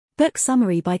Book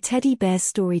summary by Teddy Bear's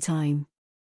Storytime.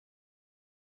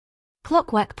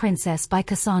 Clockwork Princess by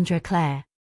Cassandra Clare.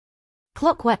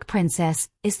 Clockwork Princess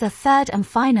is the third and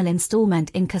final installment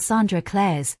in Cassandra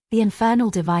Clare's The Infernal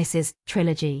Devices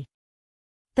trilogy.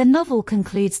 The novel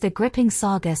concludes the gripping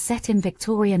saga set in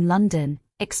Victorian London,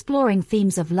 exploring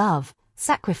themes of love,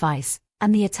 sacrifice,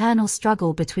 and the eternal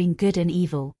struggle between good and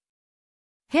evil.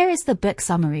 Here is the book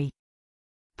summary.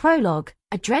 Prologue: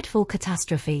 a dreadful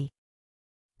catastrophe.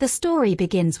 The story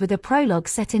begins with a prologue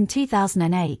set in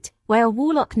 2008, where a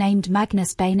warlock named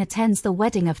Magnus Bane attends the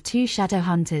wedding of two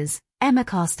Shadowhunters, Emma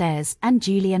Carstairs and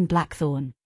Julian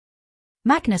Blackthorne.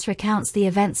 Magnus recounts the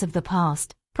events of the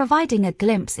past, providing a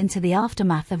glimpse into the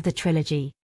aftermath of the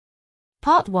trilogy.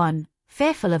 Part 1,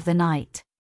 Fearful of the Night.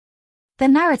 The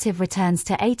narrative returns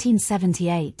to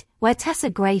 1878, where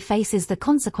Tessa Gray faces the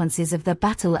consequences of the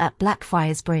battle at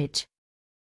Blackfriars Bridge.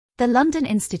 The London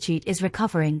Institute is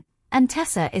recovering, and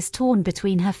Tessa is torn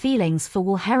between her feelings for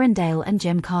Will Herondale and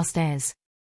Jim Carstairs.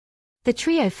 The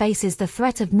trio faces the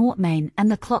threat of Mortmain and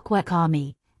the Clockwork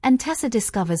Army, and Tessa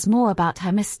discovers more about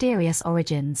her mysterious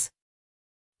origins.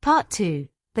 Part 2,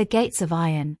 The Gates of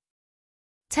Iron.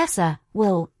 Tessa,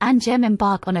 Will, and Jim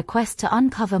embark on a quest to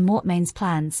uncover Mortmain's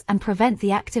plans and prevent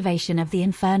the activation of the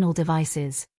infernal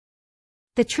devices.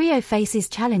 The trio faces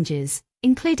challenges,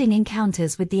 including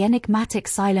encounters with the enigmatic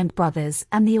Silent Brothers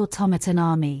and the Automaton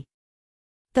Army.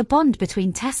 The bond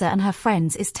between Tessa and her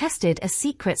friends is tested as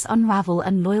secrets unravel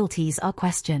and loyalties are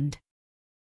questioned.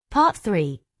 Part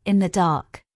 3, In the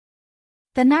Dark.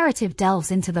 The narrative delves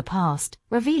into the past,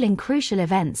 revealing crucial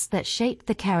events that shaped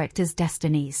the characters'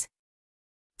 destinies.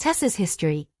 Tessa's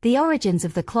history, the origins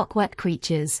of the clockwork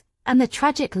creatures, and the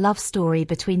tragic love story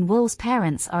between Will's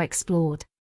parents are explored.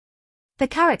 The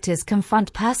characters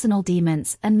confront personal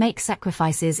demons and make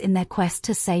sacrifices in their quest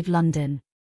to save London.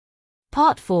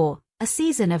 Part 4, A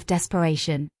Season of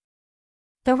Desperation.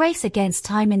 The race against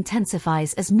time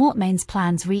intensifies as Mortmain's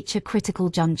plans reach a critical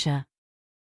juncture.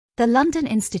 The London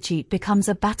Institute becomes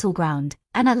a battleground,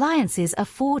 and alliances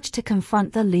are forged to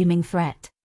confront the looming threat.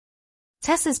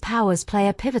 Tessa's powers play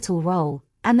a pivotal role,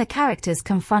 and the characters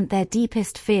confront their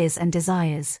deepest fears and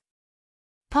desires.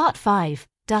 Part 5,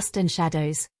 Dust and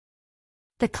Shadows.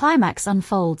 The climax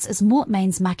unfolds as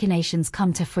Mortmain's machinations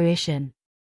come to fruition.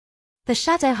 The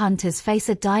Shadowhunters face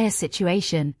a dire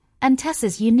situation, and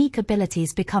Tessa's unique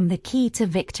abilities become the key to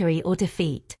victory or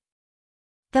defeat.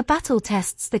 The battle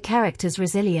tests the characters'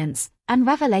 resilience, and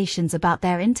revelations about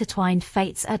their intertwined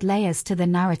fates add layers to the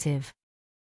narrative.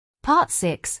 Part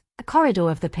 6, A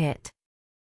Corridor of the Pit.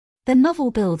 The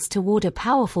novel builds toward a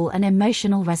powerful and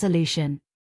emotional resolution.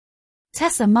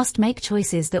 Tessa must make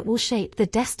choices that will shape the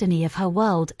destiny of her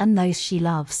world and those she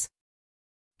loves.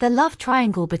 The love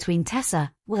triangle between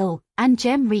Tessa, Will, and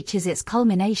Jem reaches its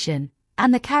culmination,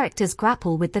 and the characters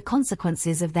grapple with the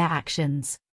consequences of their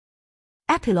actions.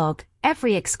 Epilogue: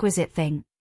 Every Exquisite Thing.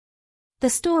 The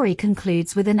story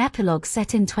concludes with an epilogue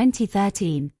set in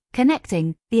 2013,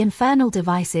 connecting the infernal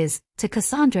devices to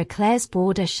Cassandra Clare's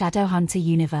broader Shadowhunter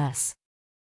universe.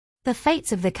 The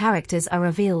fates of the characters are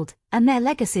revealed, and their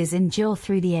legacies endure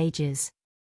through the ages.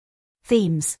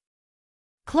 Themes.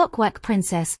 Clockwork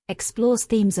Princess explores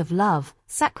themes of love,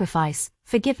 sacrifice,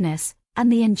 forgiveness,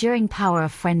 and the enduring power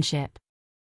of friendship.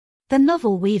 The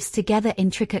novel weaves together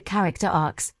intricate character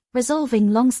arcs,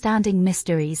 resolving long-standing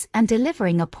mysteries and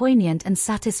delivering a poignant and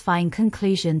satisfying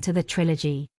conclusion to the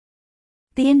trilogy.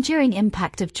 The enduring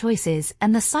impact of choices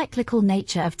and the cyclical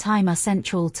nature of time are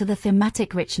central to the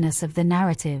thematic richness of the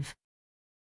narrative.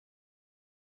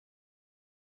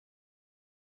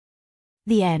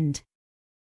 The end.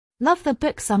 Love the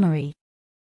book summary.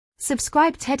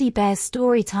 Subscribe Teddy Bear's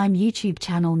Storytime YouTube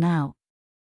channel now.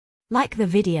 Like the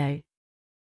video.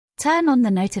 Turn on the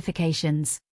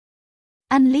notifications.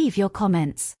 And leave your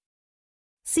comments.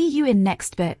 See you in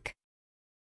next book.